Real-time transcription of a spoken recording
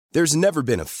There's never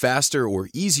been a faster or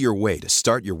easier way to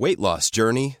start your weight loss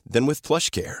journey than with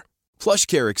PlushCare.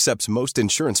 PlushCare accepts most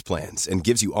insurance plans and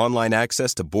gives you online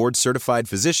access to board-certified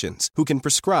physicians who can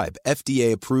prescribe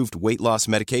FDA-approved weight loss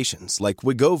medications like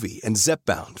Wegovy and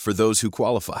Zepbound for those who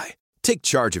qualify. Take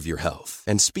charge of your health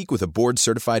and speak with a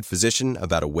board-certified physician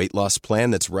about a weight loss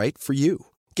plan that's right for you.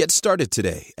 Get started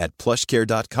today at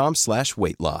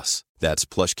plushcare.com/weight-loss. That's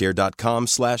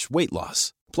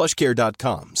plushcare.com/weight-loss.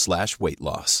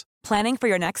 plushcare.com/weight-loss. Planning for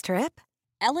your next trip?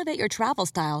 Elevate your travel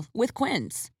style with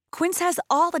Quince. Quince has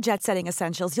all the jet-setting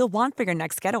essentials you'll want for your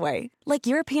next getaway, like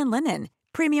European linen,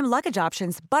 premium luggage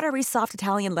options, buttery soft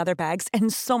Italian leather bags,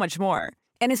 and so much more.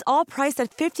 And is all priced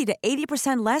at 50 to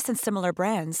 80% less than similar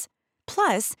brands.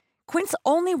 Plus, Quince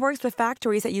only works with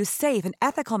factories that use safe and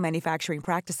ethical manufacturing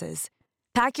practices.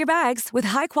 Pack your bags with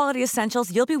high-quality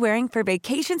essentials you'll be wearing for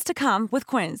vacations to come with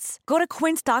Quince. Go to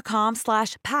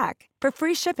quince.com/pack for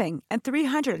free shipping and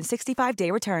 365-day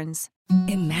returns.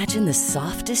 Imagine the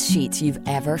softest sheets you've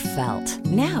ever felt.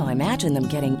 Now imagine them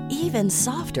getting even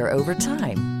softer over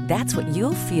time. That's what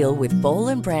you'll feel with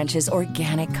Boll & Branch's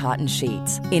organic cotton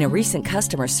sheets. In a recent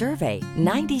customer survey,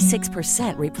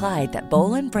 96% replied that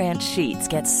Boll & Branch sheets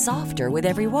get softer with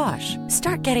every wash.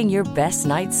 Start getting your best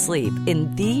night's sleep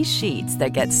in these sheets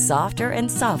that get softer and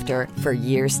softer for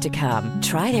years to come.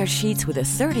 Try their sheets with a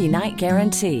 30-night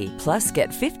guarantee. Plus, get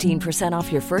 15%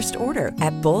 off your first order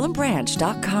at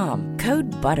bollandbranch.com.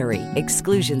 Code BUTTERY.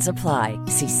 Exclusions apply.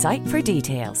 See site for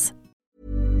details.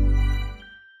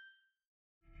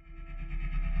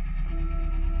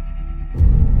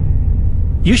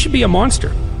 You should be a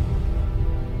monster.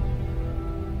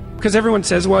 Because everyone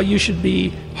says, well, you should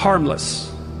be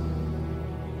harmless.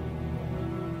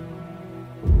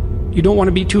 You don't want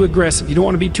to be too aggressive. You don't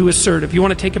want to be too assertive. You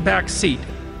want to take a back seat.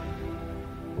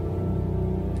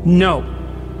 No.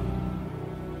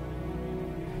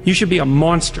 You should be a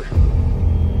monster.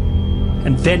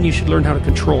 And then you should learn how to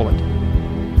control it.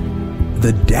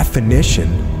 The definition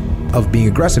of being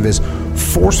aggressive is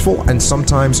forceful and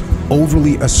sometimes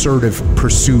overly assertive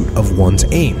pursuit of one's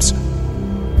aims.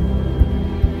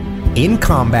 In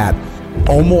combat,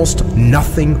 almost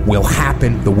nothing will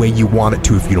happen the way you want it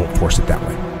to if you don't force it that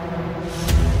way.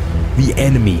 The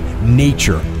enemy,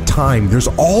 nature, time, there's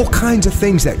all kinds of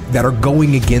things that are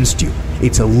going against you.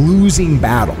 It's a losing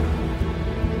battle.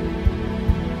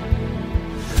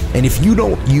 And if you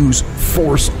don't use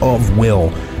force of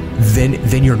will,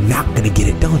 then you're not going to get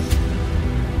it done.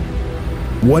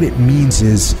 What it means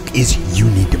is you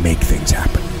need to make things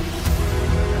happen.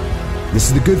 This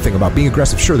is the good thing about being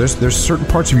aggressive. Sure, there's certain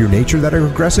parts of your nature that are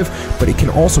aggressive, but it can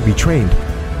also be trained.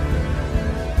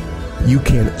 You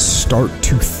can start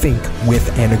to think with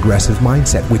an aggressive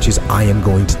mindset, which is, I am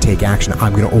going to take action.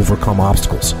 I'm going to overcome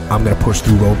obstacles. I'm going to push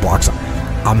through roadblocks.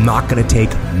 I'm not going to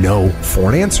take no for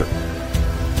an answer.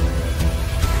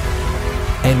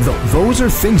 And those are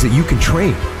things that you can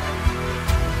train.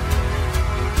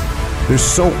 There's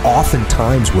so often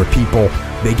times where people,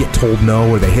 they get told no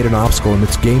or they hit an obstacle and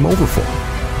it's game over for them.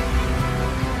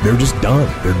 They're just done.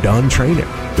 They're done training.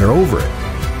 They're over it.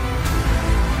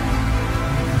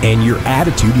 And your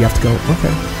attitude, you have to go,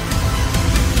 okay.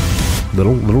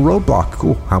 Little roadblock.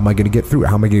 Cool. How am I going to get through it?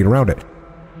 How am I going to get around it?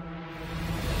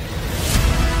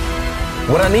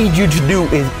 What I need you to do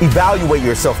is evaluate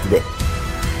yourself today.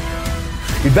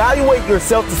 Evaluate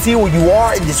yourself to see where you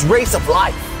are in this race of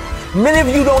life. Many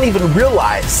of you don't even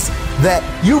realize that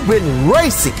you've been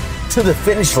racing to the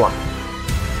finish line.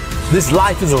 This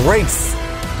life is a race.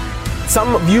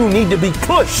 Some of you need to be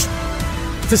pushed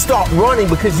to start running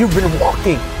because you've been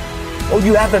walking or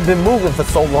you haven't been moving for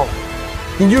so long.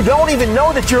 And you don't even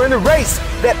know that you're in a race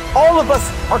that all of us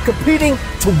are competing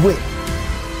to win.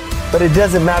 But it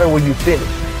doesn't matter where you finish.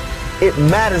 It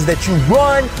matters that you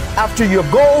run after your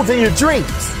goals and your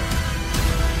dreams.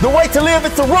 The way to live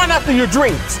is to run after your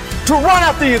dreams, to run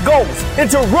after your goals, and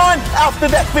to run after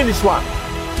that finish line.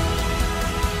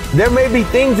 There may be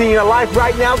things in your life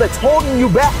right now that's holding you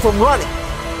back from running,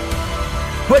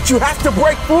 but you have to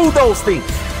break through those things.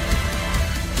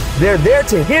 They're there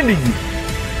to hinder you,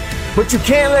 but you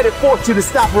can't let it force you to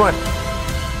stop running.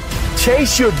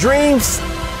 Chase your dreams,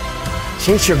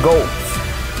 chase your goals.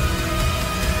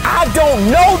 I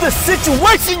don't know the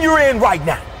situation you're in right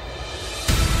now,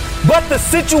 but the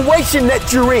situation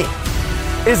that you're in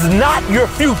is not your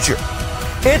future.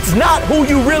 It's not who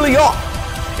you really are.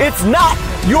 It's not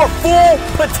your full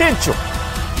potential.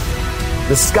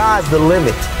 The sky's the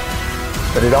limit,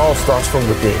 but it all starts from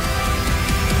within.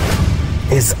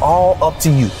 It's all up to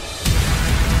you.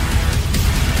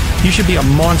 You should be a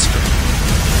monster.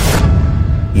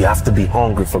 You have to be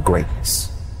hungry for greatness.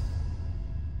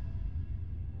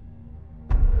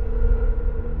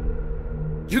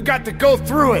 You got to go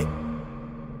through it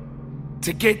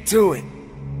to get to it.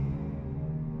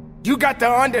 You got to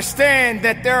understand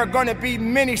that there are going to be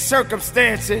many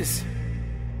circumstances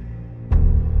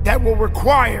that will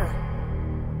require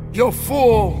your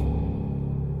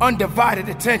full, undivided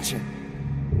attention.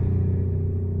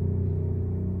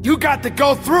 You got to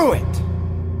go through it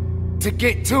to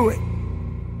get to it.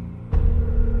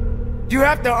 You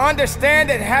have to understand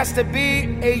it has to be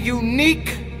a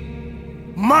unique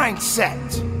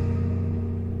mindset.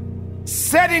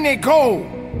 Setting a goal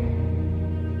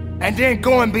and then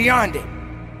going beyond it.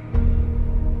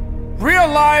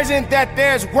 Realizing that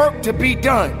there's work to be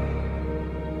done.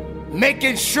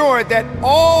 Making sure that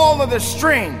all of the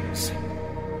strings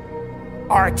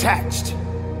are attached.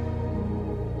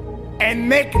 And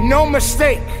make no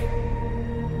mistake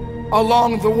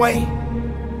along the way.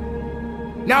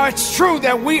 Now, it's true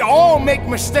that we all make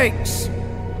mistakes.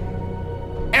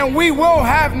 And we will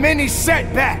have many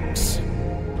setbacks.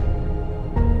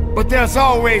 But there's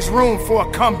always room for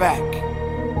a comeback.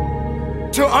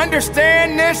 To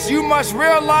understand this, you must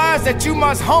realize that you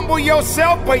must humble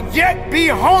yourself, but yet be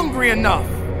hungry enough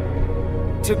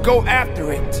to go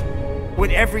after it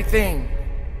with everything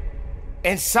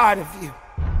inside of you.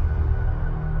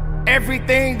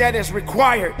 Everything that is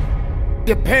required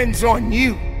depends on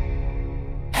you.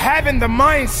 Having the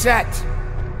mindset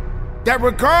that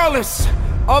regardless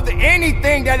of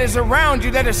anything that is around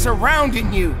you, that is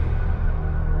surrounding you,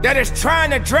 that is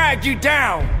trying to drag you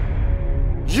down,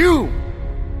 you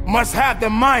must have the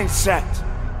mindset.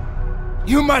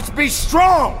 You must be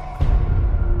strong.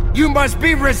 You must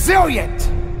be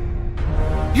resilient.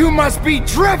 You must be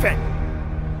driven.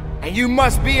 And you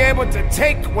must be able to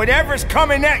take whatever's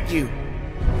coming at you.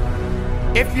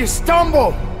 If you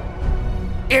stumble,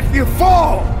 if you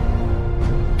fall,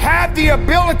 have the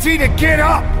ability to get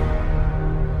up.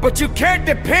 But you can't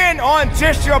depend on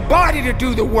just your body to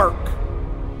do the work.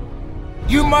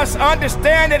 You must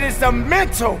understand that it's the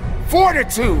mental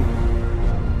fortitude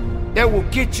that will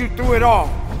get you through it all.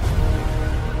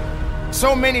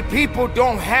 So many people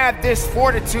don't have this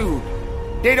fortitude.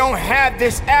 They don't have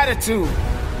this attitude.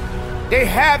 They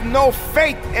have no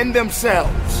faith in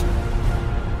themselves.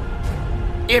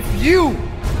 If you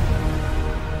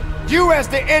as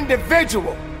the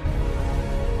individual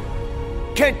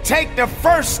can take the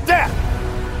first step,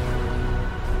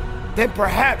 then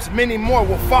perhaps many more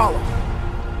will follow.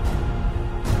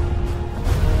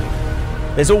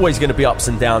 There's always going to be ups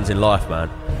and downs in life, man.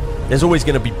 There's always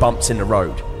going to be bumps in the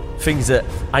road. Things that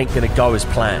ain't going to go as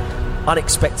planned.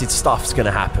 Unexpected stuff's going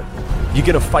to happen. You're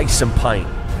going to face some pain.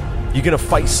 You're going to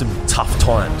face some tough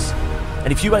times.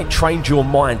 And if you ain't trained your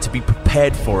mind to be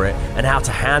prepared for it and how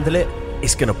to handle it,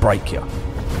 it's going to break you.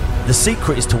 The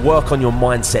secret is to work on your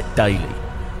mindset daily.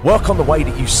 Work on the way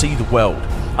that you see the world.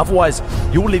 Otherwise,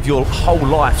 you'll live your whole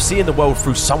life seeing the world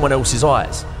through someone else's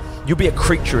eyes. You'll be a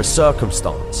creature of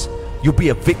circumstance. You'll be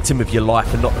a victim of your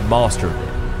life and not the master of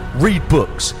it. Read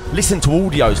books. Listen to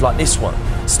audios like this one.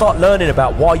 Start learning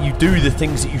about why you do the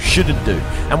things that you shouldn't do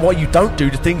and why you don't do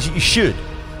the things that you should.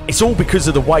 It's all because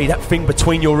of the way that thing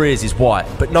between your ears is wired.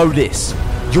 But know this,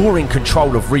 you're in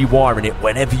control of rewiring it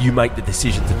whenever you make the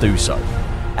decision to do so.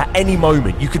 At any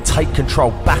moment, you can take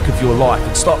control back of your life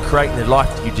and start creating the life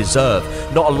that you deserve,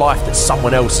 not a life that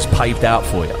someone else has paved out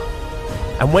for you.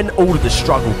 And when all of the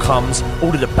struggle comes,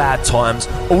 all of the bad times,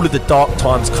 all of the dark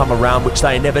times come around, which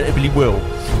they inevitably will,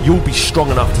 you'll be strong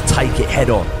enough to take it head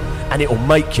on, and it will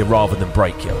make you rather than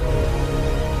break you.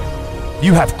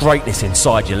 You have greatness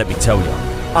inside you, let me tell you.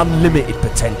 Unlimited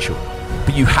potential.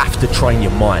 But you have to train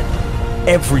your mind.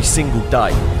 Every single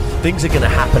day, things are going to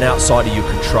happen outside of your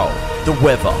control. The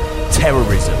weather,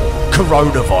 terrorism,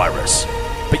 coronavirus.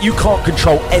 But you can't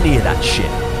control any of that shit.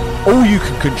 All you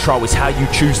can control is how you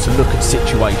choose to look at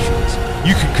situations.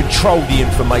 You can control the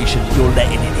information that you're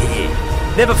letting in here.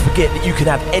 Never forget that you can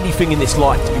have anything in this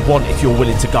life that you want if you're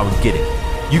willing to go and get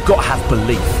it. You've got to have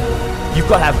belief. You've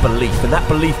got to have belief, and that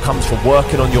belief comes from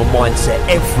working on your mindset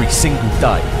every single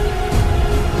day.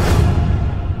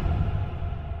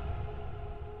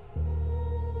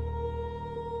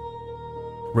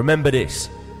 Remember this.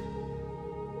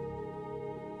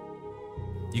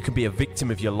 You can be a victim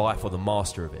of your life or the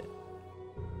master of it.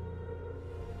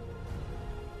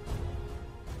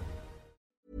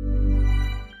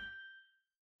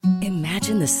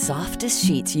 Imagine the softest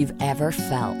sheets you've ever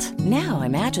felt. Now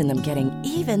imagine them getting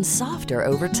even softer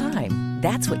over time.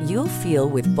 That's what you'll feel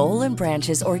with Boll &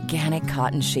 Branch's organic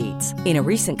cotton sheets. In a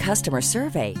recent customer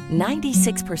survey,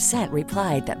 96%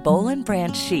 replied that Boll &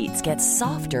 Branch sheets get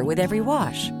softer with every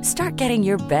wash. Start getting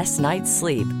your best night's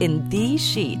sleep in these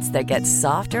sheets that get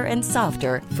softer and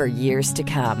softer for years to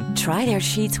come. Try their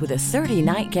sheets with a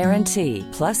 30-night guarantee.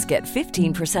 Plus, get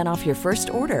 15% off your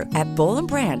first order at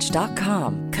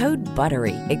bollandbranch.com. Code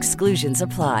BUTTERY. Exclusions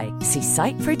apply. See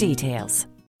site for details.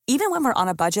 Even when we're on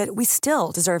a budget, we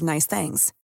still deserve nice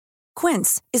things.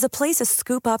 Quince is a place to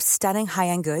scoop up stunning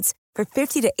high-end goods for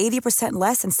 50 to 80%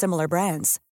 less than similar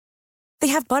brands. They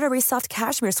have buttery soft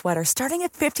cashmere sweaters starting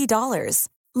at $50,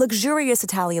 luxurious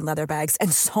Italian leather bags,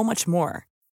 and so much more.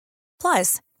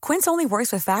 Plus, Quince only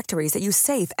works with factories that use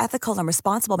safe, ethical, and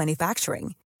responsible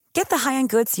manufacturing. Get the high-end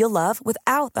goods you'll love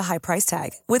without the high price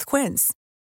tag with Quince.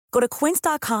 Go to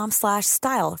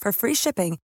quince.com/style for free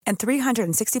shipping and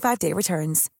 365-day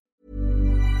returns.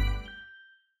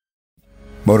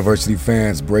 Motiversity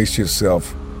fans, brace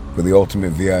yourself for the ultimate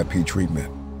VIP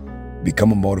treatment.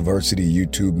 Become a Motiversity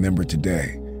YouTube member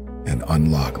today and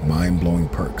unlock mind-blowing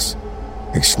perks,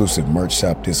 exclusive merch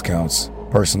shop discounts,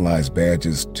 personalized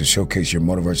badges to showcase your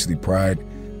Motiversity pride,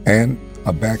 and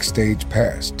a backstage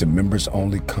pass to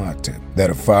members-only content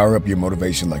that'll fire up your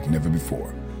motivation like never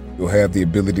before. You'll have the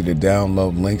ability to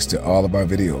download links to all of our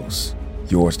videos,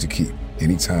 yours to keep,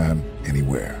 anytime,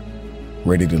 anywhere.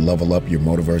 Ready to level up your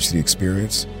Motiversity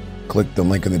experience? Click the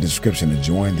link in the description to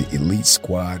join the Elite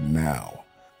Squad now.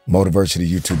 Motiversity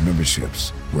YouTube memberships,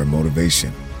 where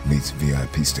motivation meets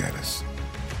VIP status.